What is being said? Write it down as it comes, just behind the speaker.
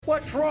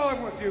What's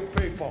wrong with you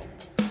people?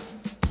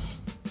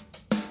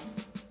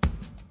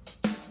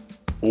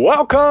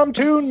 Welcome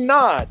to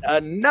Not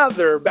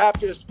Another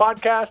Baptist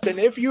Podcast. And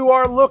if you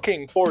are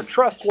looking for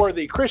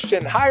trustworthy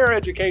Christian higher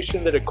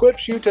education that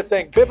equips you to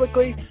think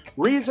biblically,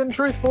 reason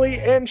truthfully,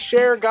 and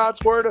share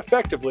God's Word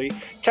effectively,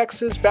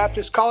 Texas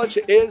Baptist College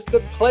is the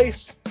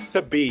place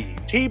to be.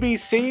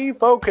 TBC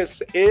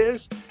focus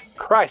is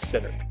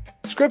Christ-centered,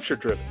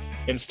 Scripture-driven,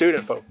 and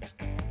student-focused.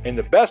 And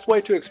the best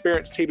way to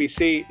experience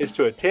TBC is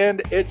to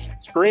attend its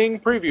Spring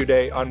Preview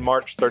Day on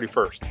March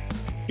 31st.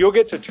 You'll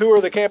get to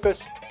tour the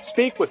campus,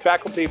 speak with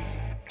faculty,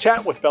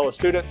 chat with fellow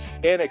students,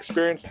 and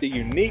experience the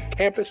unique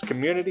campus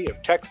community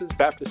of Texas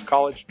Baptist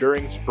College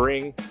during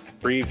Spring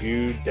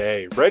Preview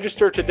Day.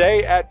 Register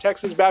today at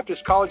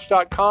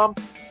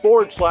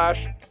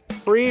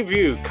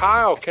texasbaptistcollege.com/preview.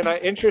 Kyle, can I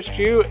interest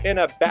you in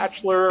a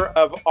Bachelor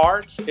of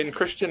Arts in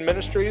Christian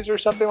Ministries or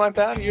something like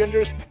that? Are you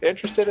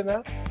interested in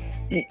that?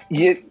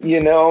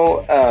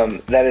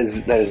 That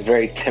is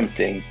very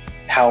tempting.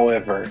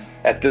 However,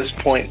 at this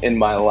point in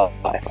my life,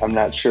 I'm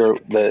not sure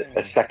that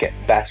a second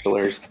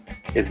bachelor's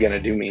is going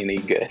to do me any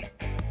good.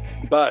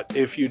 But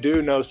if you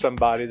do know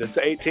somebody that's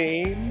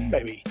 18,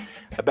 maybe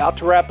about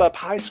to wrap up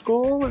high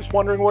school, is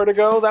wondering where to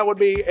go, that would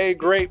be a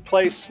great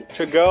place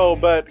to go.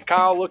 But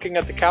Kyle, looking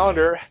at the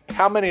calendar,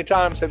 how many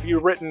times have you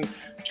written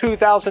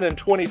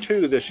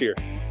 2022 this year?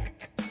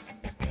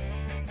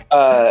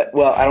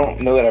 Well, I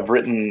don't know that I've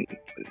written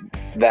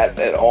that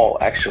at all,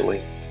 actually.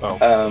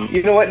 Oh.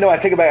 You know what? No, I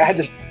take it back. I had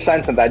to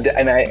sign something,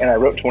 and I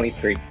wrote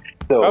 23.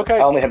 So Okay. I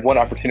only had one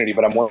opportunity,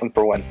 but I'm 1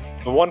 for 1.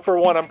 1 for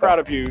 1. I'm proud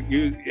of you.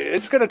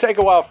 It's going to take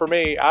a while for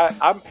me.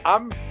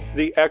 I'm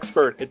the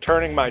expert at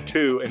turning my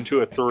 2 into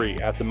a 3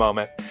 at the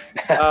moment.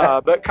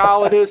 But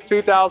Kyle, it is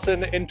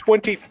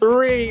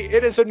 2023.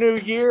 It is a new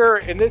year,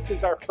 and this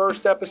is our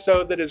first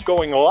episode that is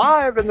going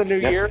live in the new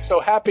year. So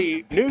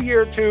happy New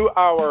Year to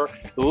our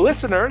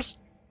listeners.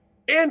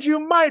 And you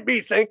might be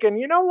thinking,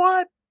 you know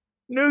what?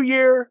 New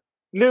year,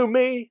 new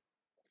me,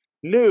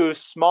 new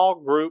small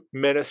group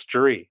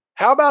ministry.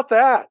 How about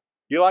that?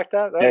 You like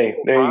that? Hey,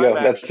 there you go.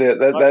 That's it.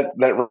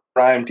 That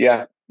rhymed.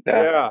 Yeah.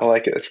 I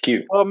like it. It's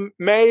cute. Well,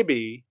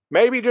 maybe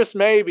just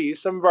maybe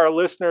some of our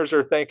listeners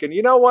are thinking,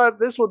 you know what?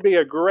 This would be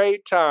a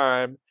great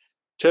time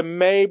to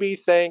maybe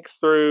think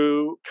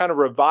through kind of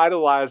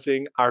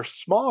revitalizing our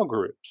small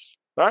groups.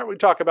 All right, we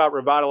talk about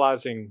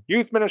revitalizing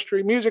youth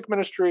ministry, music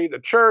ministry, the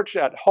church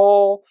at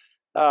whole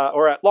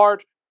or at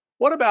large.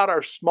 What about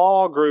our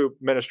small group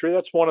ministry?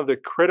 That's one of the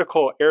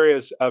critical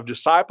areas of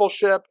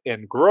discipleship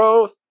and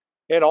growth,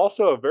 and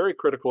also a very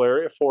critical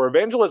area for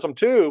evangelism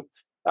too.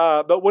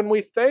 But when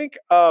we think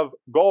of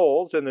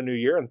goals in the new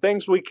year and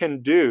things we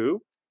can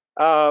do,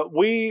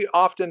 we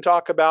often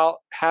talk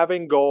about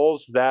having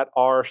goals that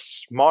are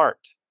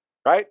smart,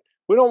 right?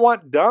 We don't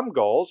want dumb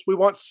goals. We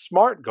want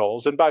smart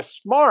goals. And by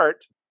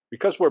smart,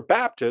 because we're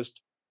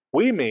Baptist,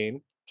 we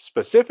mean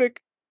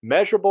specific,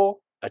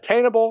 measurable,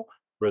 attainable,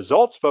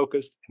 results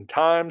focused, and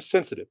time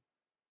sensitive.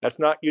 That's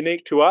not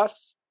unique to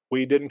us.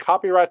 We didn't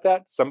copyright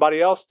that. Somebody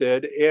else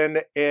did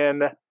in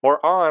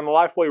or on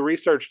Lifeway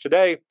Research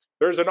Today.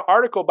 There's an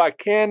article by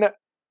Ken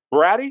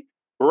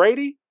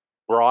Brady,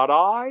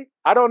 Broad-Eye,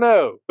 I don't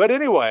know. But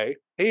anyway,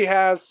 he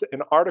has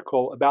an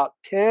article about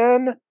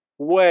 10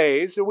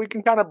 ways that we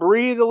can kind of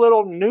breathe a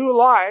little new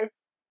life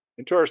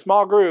into our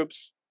small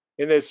groups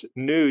in this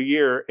new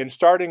year. And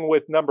starting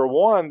with number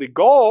 1, the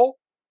goal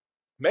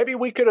maybe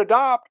we could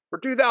adopt for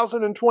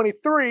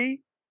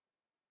 2023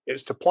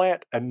 is to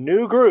plant a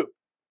new group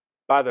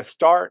by the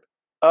start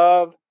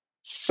of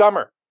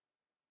summer,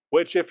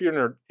 which if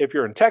you're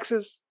in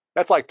Texas,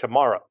 that's like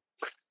tomorrow.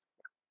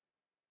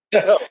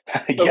 So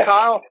Yes,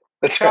 Kyle,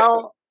 that's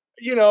right.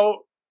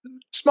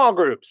 Small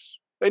groups,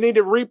 they need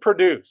to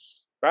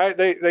reproduce, right?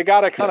 They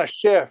got to kind of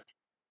shift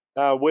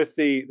with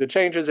the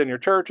changes in your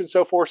church and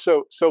so forth.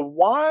 So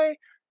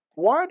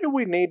why do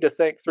we need to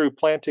think through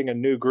planting a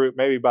new group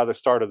maybe by the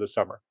start of the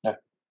summer?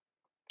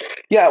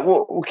 Yeah,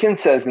 well, Ken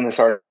says in this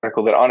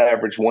article that on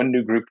average, one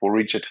new group will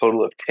reach a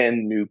total of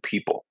 10 new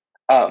people.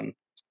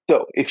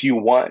 So if you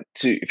want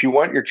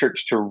your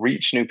church to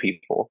reach new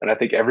people, and I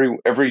think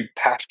every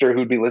pastor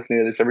who'd be listening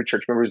to this, every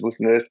church member who's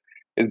listening to this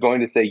is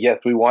going to say, yes,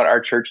 we want our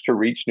church to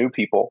reach new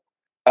people.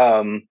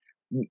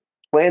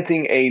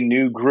 Planting a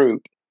new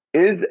group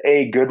is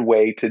a good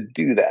way to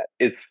do that.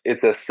 It's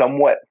a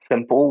somewhat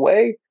simple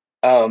way.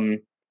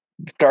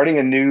 Starting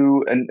a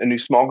new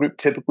small group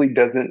typically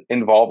doesn't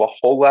involve a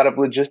whole lot of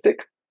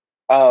logistics.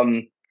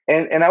 And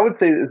I would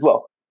say as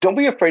well, don't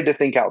be afraid to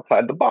think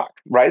outside the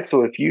box, right?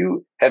 So if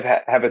you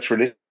have a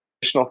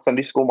traditional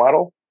Sunday school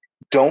model,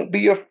 don't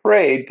be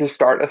afraid to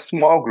start a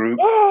small group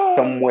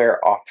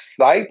somewhere off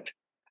site.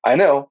 I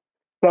know,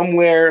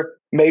 somewhere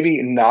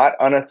maybe not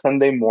on a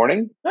Sunday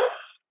morning.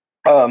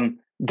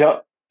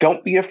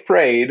 Don't be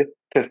afraid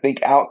to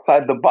think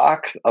outside the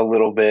box a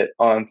little bit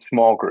on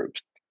small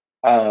groups.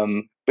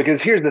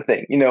 Because here's the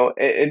thing,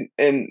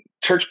 and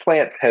church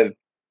plants have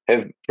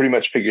pretty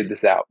much figured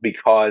this out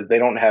because they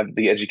don't have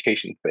the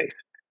education space.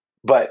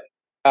 But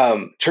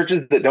Churches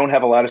that don't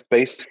have a lot of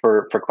space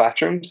for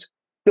classrooms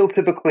still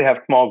typically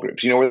have small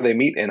groups. Where they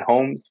meet in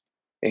homes,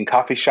 in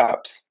coffee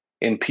shops,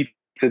 in pizza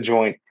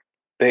joints.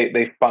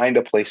 They find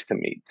a place to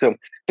meet. So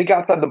think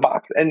outside the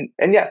box, and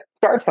yeah,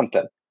 start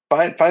something.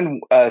 Find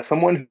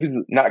someone who's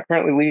not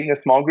currently leading a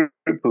small group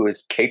who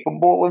is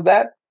capable of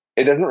that.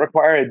 It doesn't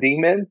require a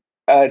demon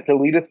to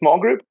lead a small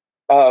group,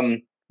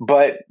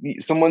 but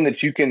someone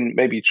that you can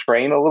maybe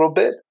train a little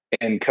bit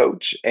and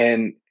coach,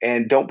 and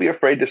don't be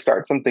afraid to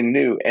start something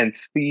new and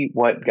see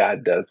what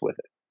God does with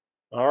it.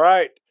 All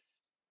right.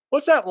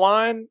 What's that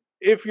line?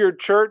 If your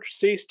church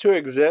ceased to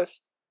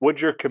exist, would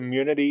your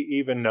community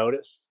even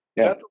notice?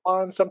 Is Yeah, that the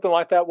line? Something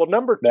like that? Well,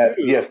 number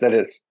yes, two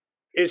that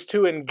is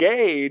to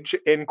engage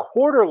in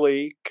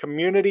quarterly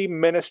community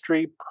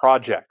ministry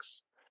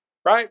projects,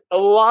 right? A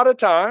lot of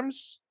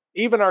times,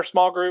 even our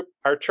small group,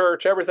 our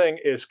church, everything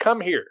is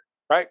come here,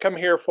 right? Come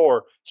here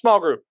for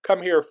small group,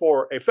 come here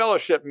for a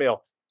fellowship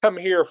meal, come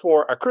here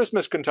for a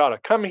Christmas cantata,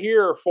 come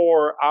here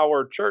for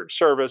our church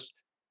service.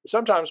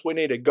 Sometimes we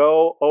need to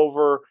go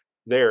over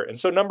there. And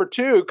so, number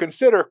two,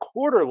 consider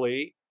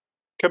quarterly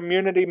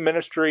community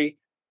ministry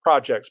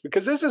projects,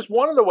 because this is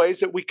one of the ways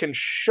that we can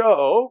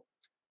show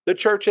the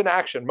church in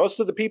action. Most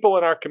of the people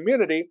in our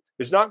community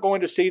is not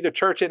going to see the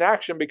church in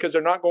action because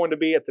they're not going to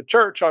be at the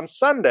church on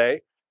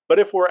Sunday. But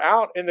if we're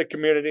out in the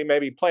community,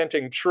 maybe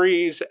planting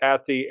trees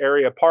at the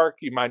area park,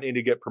 you might need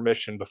to get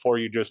permission before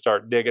you just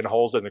start digging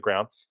holes in the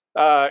ground.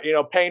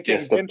 Painting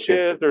yes, that's true.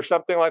 benches or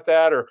something like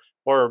that,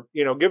 or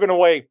giving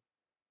away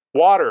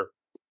water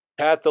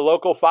at the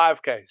local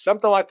 5K,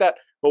 something like that.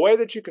 A way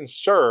that you can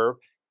serve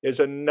is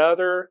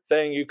another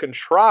thing you can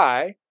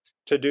try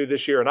to do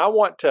this year. And I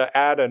want to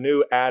add a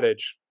new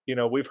adage.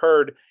 We've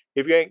heard,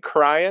 if you ain't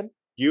crying,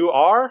 you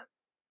are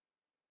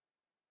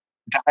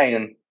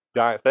Dying.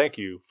 dying. Thank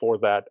you for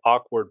that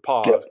awkward Yep.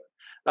 pause.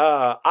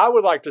 I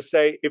would like to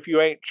say, if you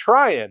ain't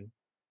trying,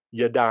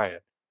 you're dying.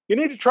 You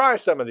need to try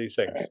some of these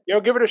things.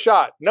 Right. Give it a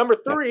shot. Number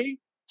Yep. 3,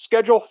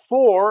 schedule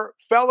 4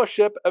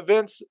 fellowship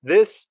events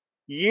this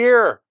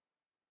year.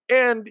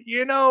 And,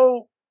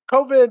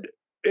 COVID,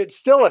 it's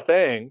still a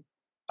thing,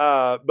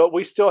 but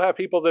we still have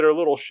people that are a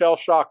little shell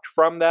shocked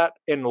from that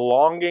and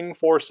longing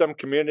for some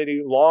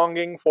community,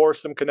 longing for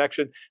some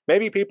connection.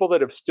 Maybe people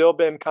that have still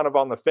been kind of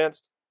on the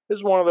fence. This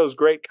is one of those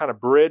great kind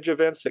of bridge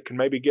events that can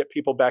maybe get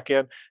people back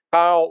in.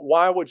 Kyle,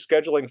 why would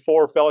scheduling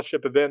 4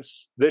 fellowship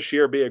events this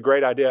year be a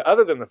great idea,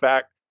 other than the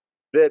fact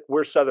that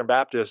we're Southern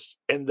Baptists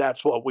and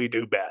that's what we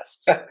do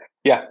best?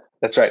 Yeah,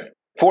 that's right.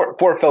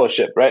 For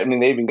fellowship, right? I mean,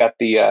 they even got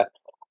the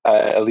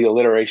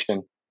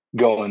alliteration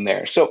going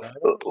there. So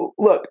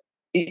look,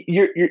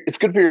 it's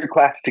good for your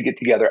class to get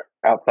together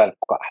outside of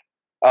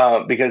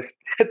class, because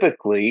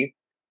typically,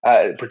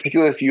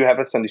 particularly if you have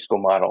a Sunday school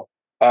model,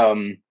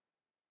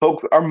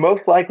 folks are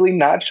most likely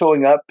not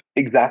showing up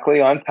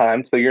exactly on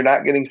time. So you're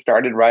not getting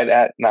started right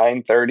at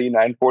 9:30,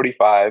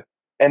 9:45,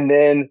 and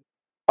then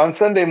on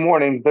Sunday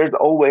mornings, there's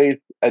always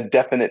a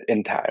definite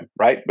end time,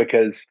 right?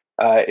 Because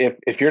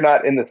if you're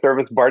not in the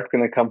service, Bart's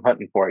going to come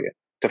hunting for you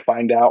to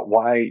find out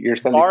why your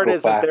Sunday Bart school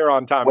isn't class there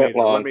on time went either.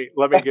 long.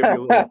 Let me give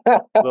you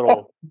a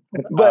little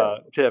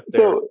But tip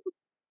there. so,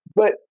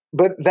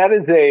 but that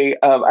is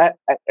I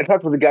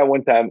talked with a guy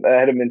one time. I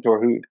had a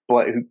mentor who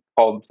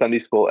called Sunday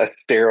school a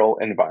sterile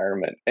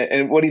environment,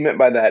 and what he meant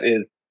by that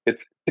is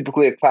it's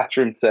typically a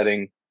classroom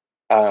setting.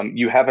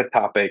 You have a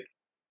topic.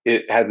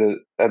 It has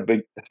a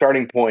big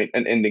starting point,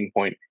 an ending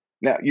point.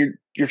 Now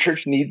your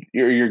church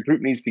your group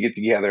needs to get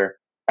together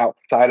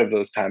outside of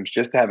those times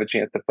just to have a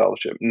chance to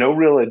fellowship. No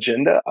real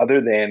agenda other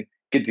than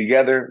get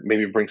together,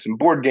 maybe bring some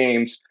board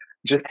games,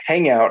 just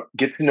hang out,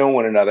 get to know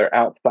one another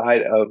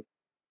outside of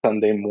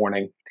Sunday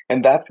morning.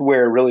 And that's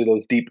where really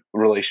those deep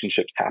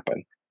relationships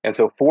happen. And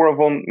so 4 of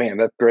them, man,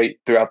 that's great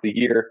throughout the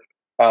year.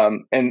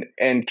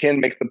 And Ken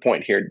makes the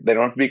point here. They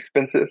don't have to be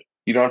expensive.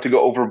 You don't have to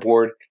go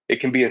overboard. It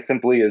can be as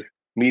simply as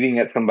meeting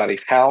at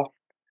somebody's house,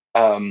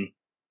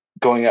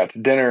 going out to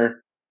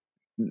dinner.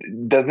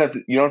 You don't have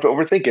to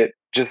overthink it.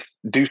 Just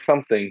do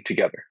something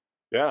together.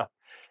 Yeah.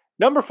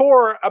 Number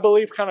 4, I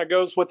believe, kind of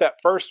goes with that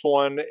first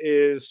one,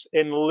 is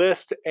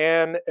enlist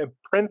an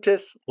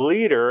apprentice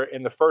leader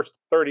in the first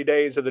 30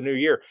 days of the new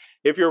year.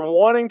 If you're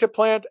wanting to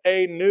plant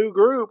a new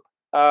group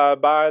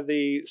by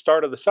the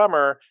start of the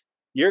summer,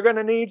 you're going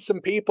to need some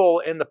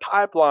people in the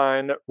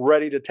pipeline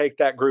ready to take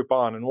that group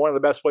on. And one of the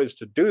best ways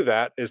to do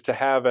that is to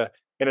have an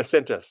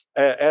apprentice,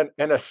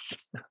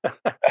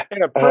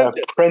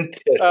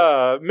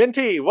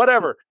 mentee,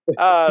 whatever.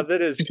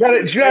 That is. Did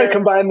you try to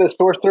combine the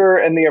sorcerer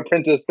and the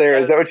apprentice there?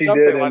 Is that what you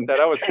did? Something like that.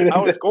 I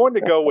was going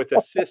to go with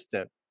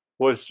assistant.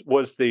 Was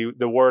the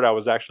word I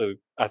was actually,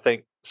 I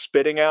think,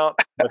 spitting out,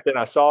 but then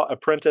I saw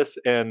apprentice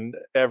and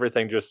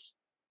everything just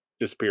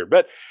disappeared.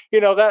 But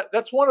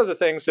that's one of the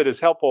things that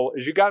is helpful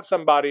is you got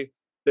somebody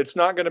that's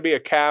not going to be a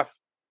calf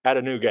at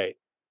a new gate.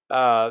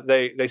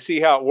 They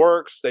see how it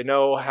works. They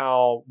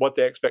know what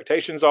the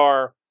expectations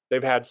are.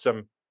 They've had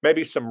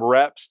maybe some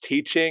reps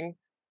teaching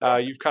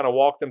You've kind of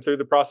walked them through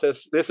the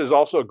process. This is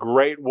also a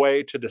great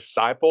way to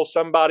disciple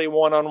somebody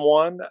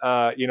one-on-one,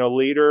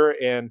 leader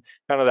in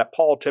kind of that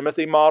Paul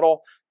Timothy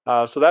model.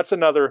 So that's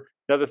another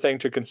thing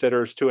to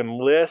consider, is to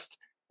enlist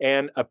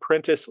an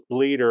apprentice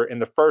leader in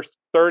the first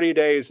 30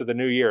 days of the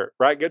new year,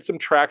 right? Get some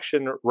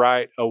traction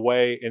right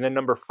away. And then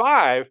number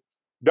 5,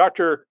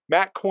 Dr.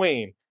 Matt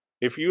Queen,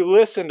 if you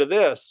listen to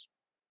this,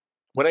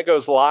 when it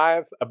goes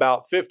live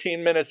about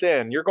 15 minutes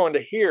in, you're going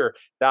to hear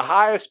the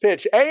highest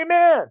pitch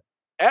amen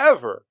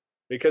ever,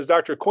 because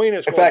Dr. Queen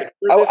is In fact,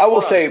 I will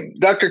say,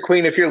 Dr.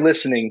 Queen, if you're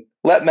listening,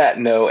 let Matt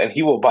know, and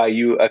he will buy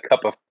you a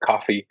cup of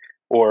coffee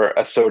or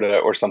a soda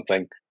or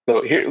something.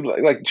 So here,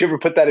 did you ever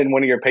put that in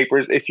one of your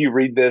papers? If you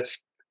read this,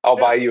 I'll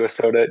buy you a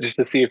soda, just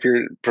to see if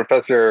your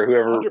professor or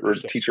whoever 100%. or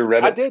teacher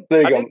read it. I did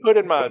put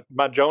in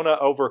my Jonah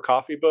Over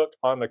coffee book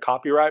on the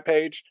copyright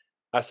page.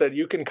 I said,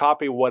 you can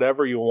copy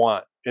whatever you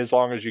want as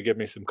long as you give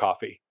me some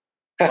coffee.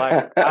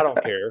 Like, I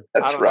don't care.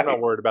 I'm not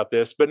worried about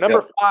this. But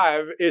number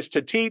 5 is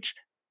to teach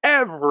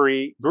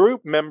every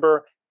group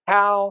member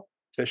how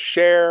to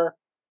share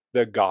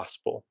the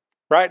gospel,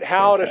 right?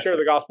 How to share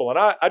the gospel. And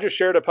I just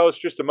shared a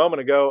post just a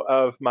moment ago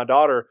of my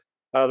daughter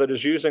that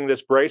is using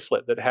this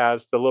bracelet that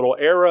has the little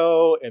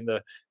arrow and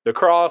the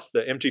cross,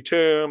 the empty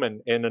tomb,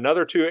 and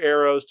another 2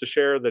 arrows to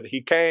share that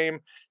he came,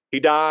 he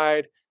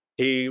died,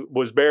 he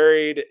was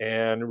buried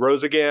and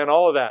rose again,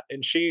 all of that.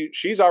 And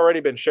she's already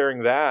been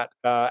sharing that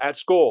at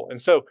school. And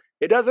so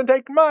it doesn't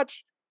take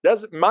much.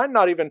 Might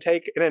not even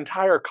take an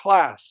entire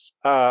class,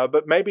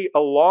 but maybe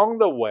along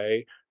the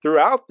way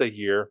throughout the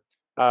year,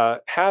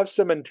 have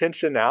some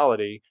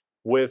intentionality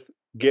with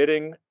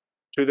getting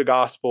to the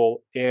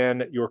gospel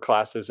in your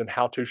classes and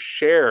how to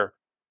share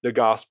the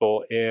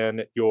gospel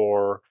in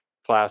your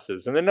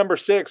classes. And then number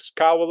 6,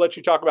 Kyle, we'll let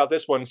you talk about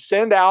this one.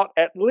 Send out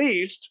at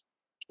least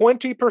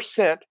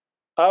 20%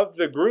 of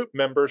the group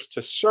members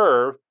to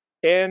serve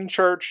in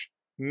church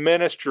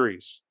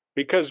ministries,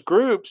 because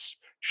groups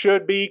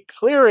should be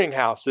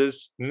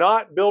clearinghouses,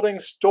 not building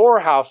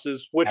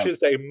storehouses, which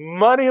is a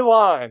money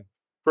line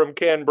from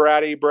Ken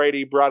Brady.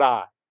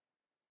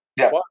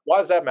 Yeah. Why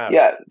does that matter?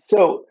 Yeah.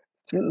 So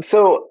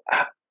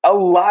a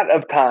lot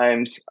of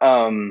times,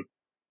 every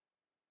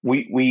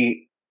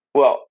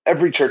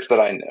church that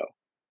I know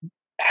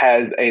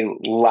has a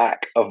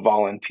lack of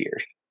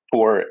volunteers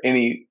for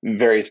any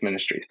various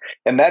ministries.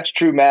 And that's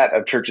true, Matt,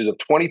 of churches of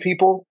 20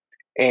 people.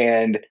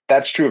 And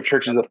that's true of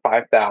churches of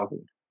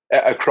 5,000.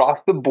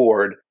 Across the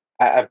board,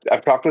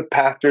 I've talked with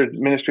pastors,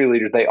 ministry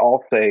leaders. They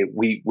all say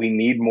we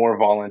need more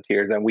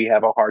volunteers, and we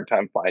have a hard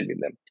time finding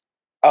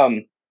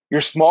them.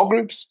 Your small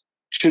groups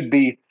should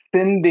be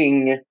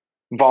sending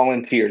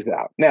volunteers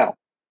out. Now,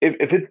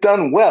 if it's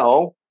done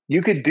well,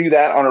 you could do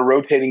that on a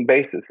rotating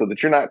basis, so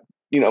that you're not,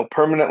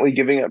 permanently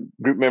giving up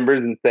group members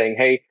and saying,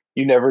 "Hey,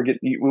 we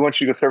want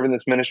you to go serve in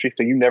this ministry,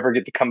 so you never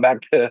get to come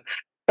back to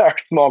our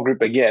small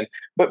group again."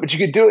 But you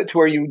could do it to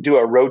where you do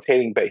a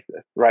rotating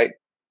basis, right?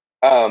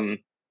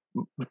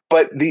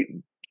 But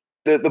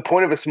the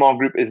point of a small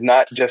group is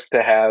not just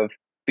to have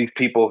these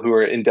people who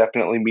are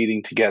indefinitely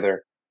meeting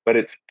together, but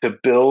it's to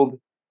build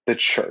the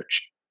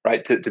church,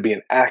 right? To be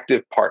an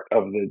active part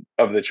of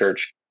the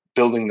church,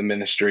 building the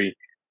ministry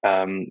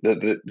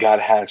that God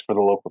has for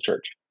the local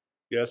church.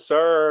 Yes,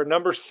 sir.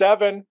 Number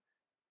 7,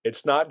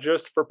 it's not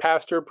just for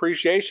Pastor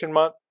Appreciation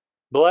Month.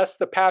 Bless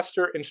the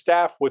pastor and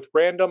staff with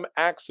random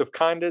acts of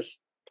kindness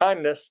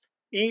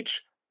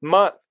each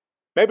month.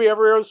 Maybe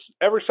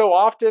every so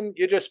often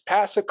you just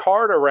pass a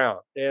card around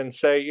and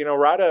say,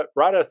 write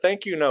a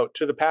thank you note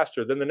to the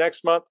pastor. Then the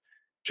next month,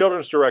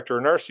 children's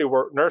director,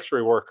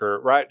 nursery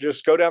worker, right?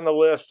 Just go down the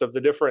list of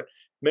the different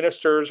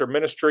ministers or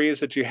ministries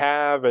that you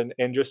have and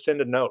just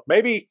send a note.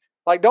 Maybe,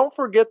 don't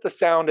forget the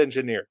sound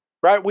engineer,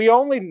 right? We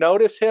only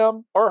notice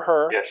him or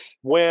her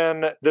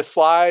when the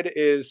slide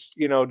is,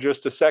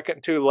 just a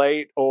second too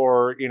late,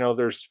 or,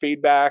 there's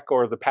feedback,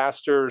 or the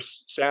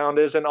pastor's sound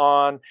isn't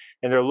on,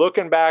 and they're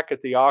looking back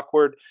at the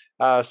awkward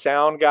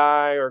sound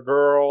guy or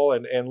girl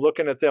and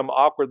looking at them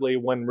awkwardly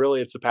when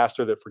really it's the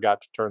pastor that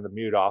forgot to turn the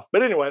mute off.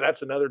 But anyway,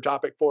 that's another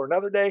topic for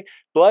another day.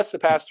 Bless the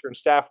pastor and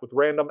staff with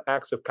random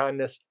acts of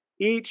kindness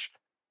each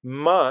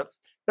month.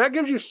 That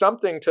gives you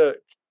something to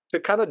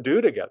kind of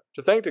do together,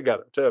 to think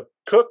together, to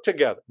cook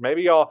together.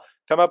 Maybe y'all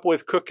come up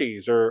with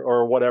cookies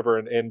or whatever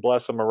and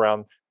bless them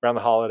around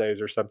the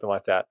holidays or something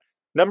like that.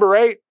 Number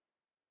 8,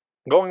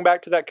 going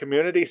back to that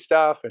community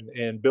stuff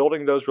and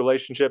building those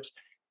relationships,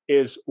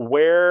 is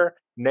wear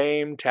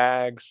name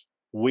tags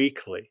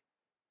weekly.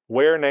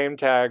 Wear name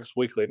tags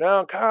weekly.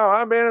 Now, Kyle,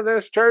 I've been in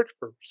this church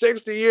for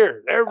 60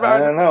 years.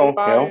 Everybody, I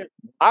know.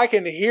 I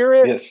can hear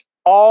it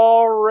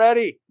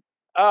already.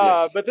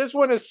 But this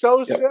one is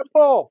so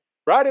simple,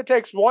 right? It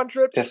takes one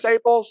trip to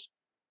Staples,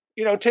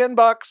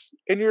 $10,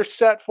 and you're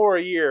set for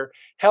a year.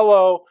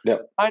 Hello,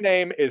 my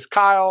name is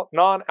Kyle,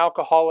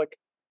 non-alcoholic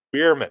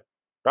beerman,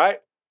 right?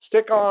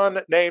 Stick on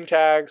name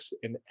tags,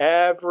 and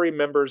every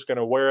member is going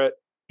to wear it.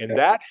 And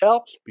that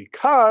helps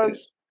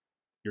because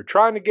you're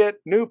trying to get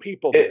new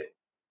people.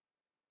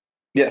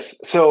 Yes.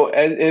 So,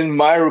 in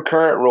my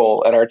current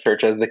role at our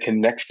church as the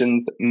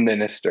connections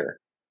minister,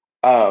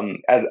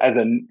 as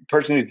a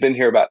person who's been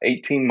here about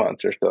 18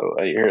 months or so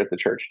here at the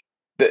church,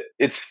 that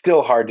it's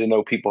still hard to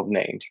know people's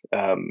names.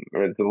 Or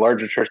the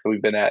larger church that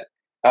we've been at,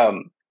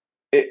 um,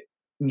 it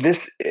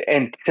this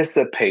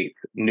anticipates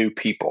new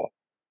people,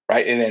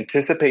 right? It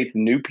anticipates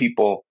new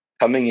people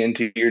coming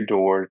into your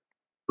doors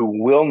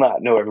who will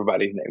not know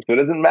everybody's name. So it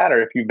doesn't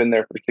matter if you've been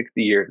there for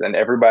 60 years and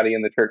everybody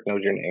in the church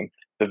knows your name.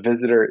 The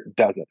visitor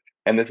doesn't.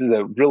 And this is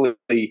a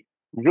really,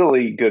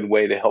 really good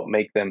way to help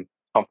make them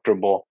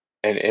comfortable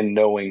and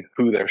knowing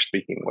who they're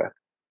speaking with.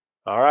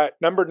 All right.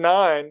 Number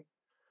 9,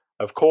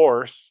 of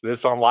course,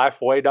 this on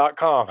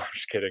lifeway.com. I'm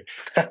just kidding.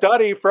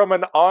 Study from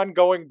an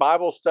ongoing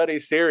Bible study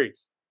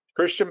series.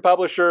 Christian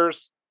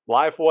publishers,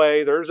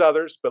 Lifeway, there's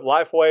others, but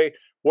Lifeway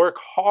work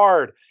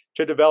hard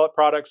to develop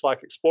products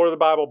like Explore the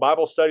Bible,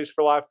 Bible Studies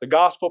for Life, the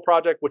Gospel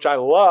Project, which I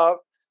love.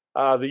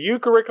 The U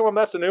curriculum,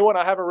 that's a new one.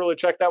 I haven't really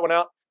checked that one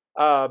out.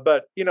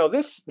 But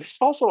this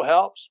also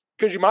helps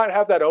because you might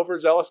have that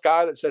overzealous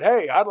guy that said,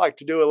 "Hey, I'd like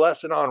to do a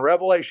lesson on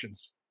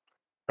Revelations."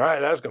 All right,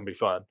 that's going to be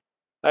fun.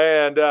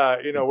 And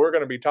we're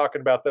going to be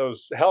talking about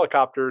those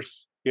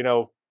helicopters,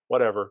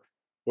 whatever.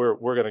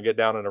 We're going to get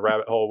down in a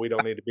rabbit hole we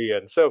don't need to be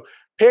in. So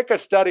pick a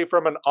study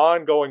from an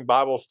ongoing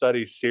Bible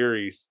study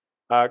series.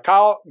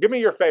 Kyle, give me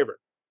your favorite.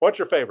 What's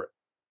your favorite?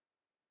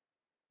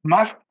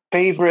 My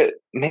favorite,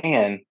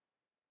 man,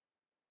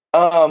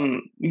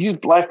 use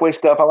Lifeway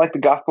stuff. I like the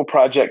Gospel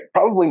Project.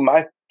 Probably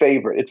my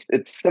favorite.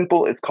 It's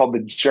simple. It's called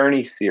the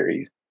Journey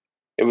series.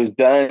 It was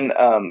done.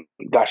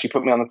 Gosh, you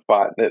put me on the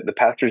spot. The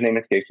pastor's name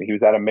escapes me. He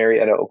was out of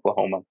Marietta,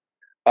 Oklahoma.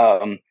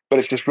 But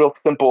it's just real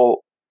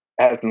simple.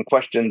 Has some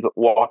questions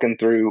walking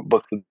through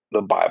books of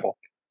the Bible.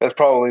 That's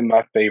probably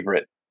my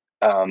favorite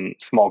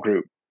small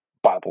group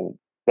Bible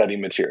study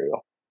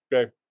material.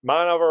 Okay,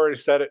 mine. I've already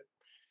said it.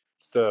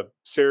 It's the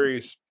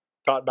series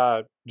taught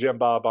by Jim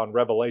Bob on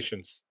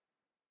Revelations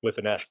with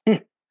an S.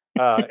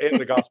 In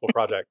the Gospel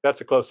Project.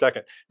 That's a close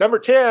second. Number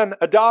 10,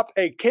 adopt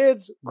a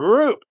kids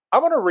group.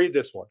 I'm going to read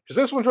this one because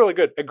this one's really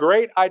good. A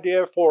great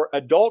idea for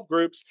adult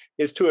groups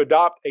is to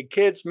adopt a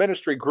kids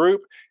ministry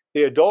group.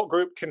 The adult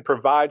group can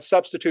provide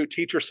substitute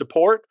teacher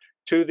support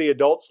to the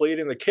adults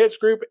leading the kids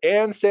group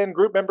and send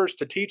group members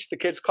to teach the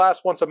kids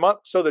class once a month.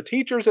 So the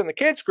teachers in the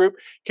kids group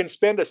can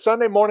spend a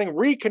Sunday morning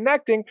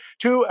reconnecting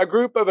to a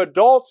group of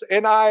adults.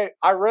 And I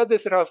read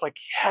this and I was like,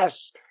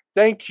 yes,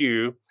 thank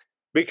you.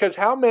 Because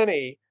how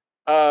many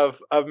of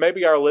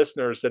maybe our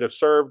listeners that have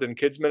served in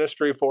kids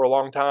ministry for a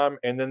long time,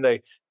 and then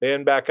they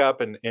end back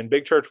up in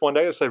big church one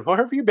day and say, "Where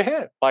have you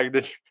been? Like,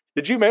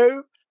 did you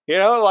move?"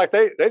 Like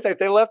they think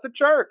they left the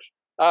church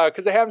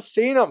because they haven't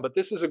seen them. But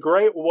this is a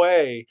great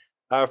way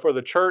for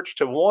the church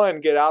to,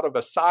 one, get out of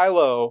a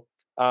silo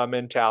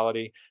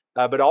mentality,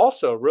 but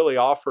also really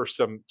offer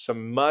some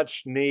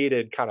much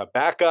needed kind of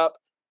backup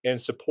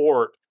and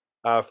support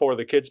for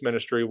the kids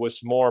ministry with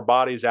some more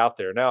bodies out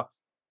there. Now,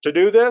 to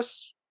do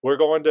this, we're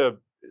going to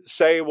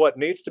say what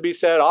needs to be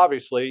said.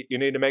 Obviously, you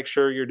need to make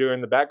sure you're doing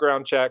the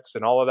background checks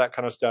and all of that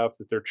kind of stuff,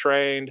 that they're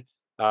trained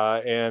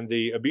and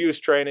the abuse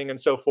training and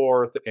so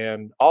forth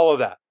and all of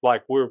that.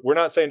 Like we're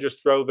not saying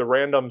just throw the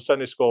random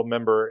Sunday school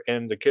member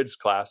in the kids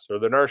class or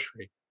the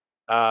nursery,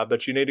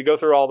 but you need to go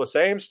through all the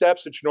same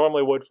steps that you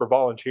normally would for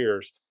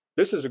volunteers.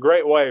 This is a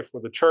great way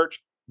for the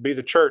church to be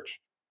the church,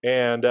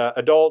 and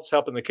adults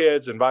helping the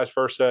kids and vice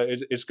versa.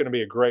 It's going to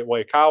be a great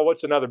way. Kyle,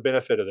 what's another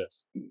benefit of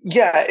this?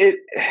 Yeah,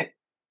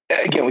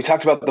 again, we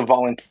talked about the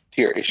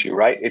volunteer issue,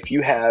 right? If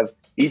you have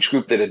each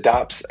group that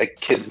adopts a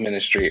kids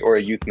ministry or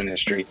a youth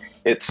ministry,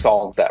 it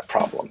solves that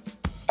problem.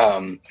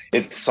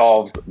 It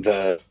solves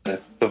the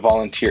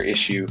volunteer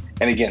issue.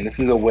 And again, this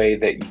is a way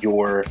that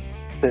you're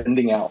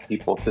sending out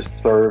people to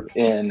serve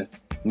in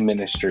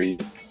ministry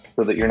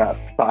so that you're not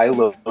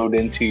siloed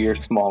into your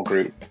small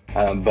group,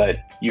 but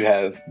you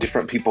have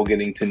different people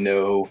getting to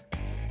know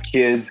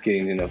kids,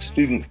 getting to know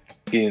students,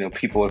 getting to know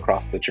people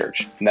across the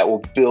church, and that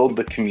will build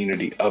the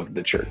community of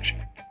the church.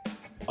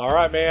 All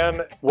right,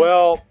 man.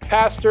 Well,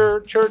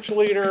 pastor, church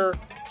leader,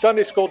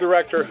 Sunday school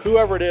director,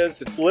 whoever it is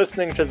that's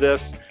listening to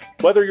this,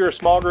 whether you're a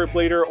small group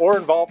leader or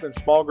involved in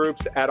small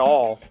groups at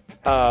all,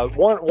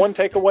 one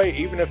takeaway,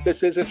 even if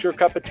this isn't your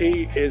cup of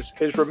tea, is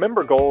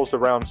remember goals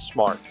around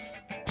SMART.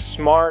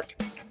 SMART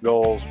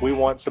goals. We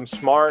want some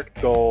SMART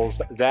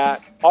goals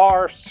that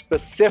are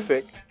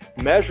specific,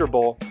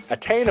 measurable,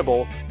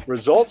 attainable,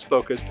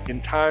 results-focused,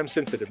 and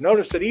time-sensitive.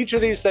 Notice that each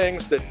of these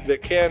things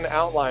that Ken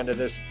outlined in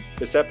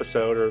this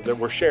episode or that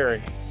we're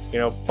sharing,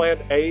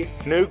 plant a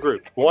new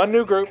group, one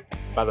new group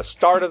by the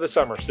start of the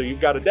summer. So you've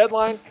got a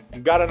deadline,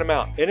 you've got an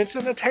amount, and it's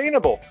an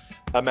attainable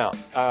amount.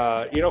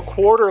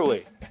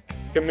 Quarterly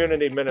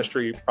community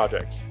ministry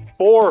projects,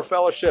 4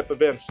 fellowship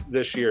events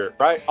this year,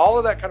 right? All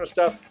of that kind of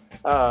stuff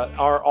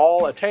are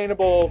all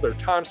attainable. They're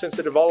time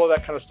sensitive, all of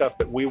that kind of stuff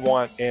that we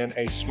want in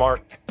a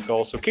SMART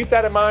goal. So keep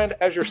that in mind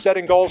as you're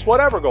setting goals,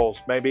 whatever goals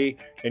may be,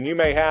 and you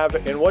may have,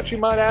 and what you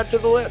might add to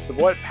the list of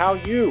how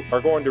you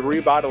are going to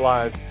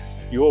revitalize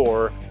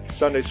your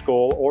Sunday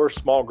school or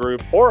small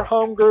group or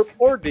home group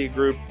or D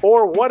group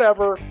or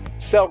whatever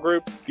cell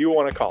group you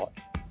want to call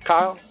it.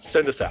 Kyle,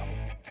 send us out.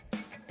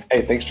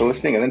 Hey, thanks for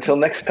listening. And until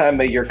next time,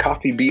 may your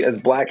coffee be as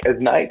black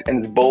as night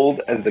and as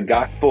bold as the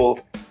gospel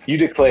you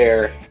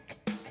declare,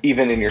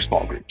 even in your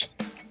small groups.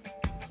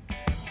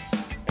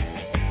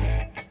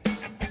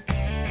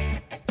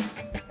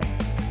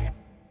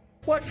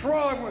 What's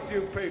wrong with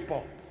you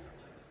people?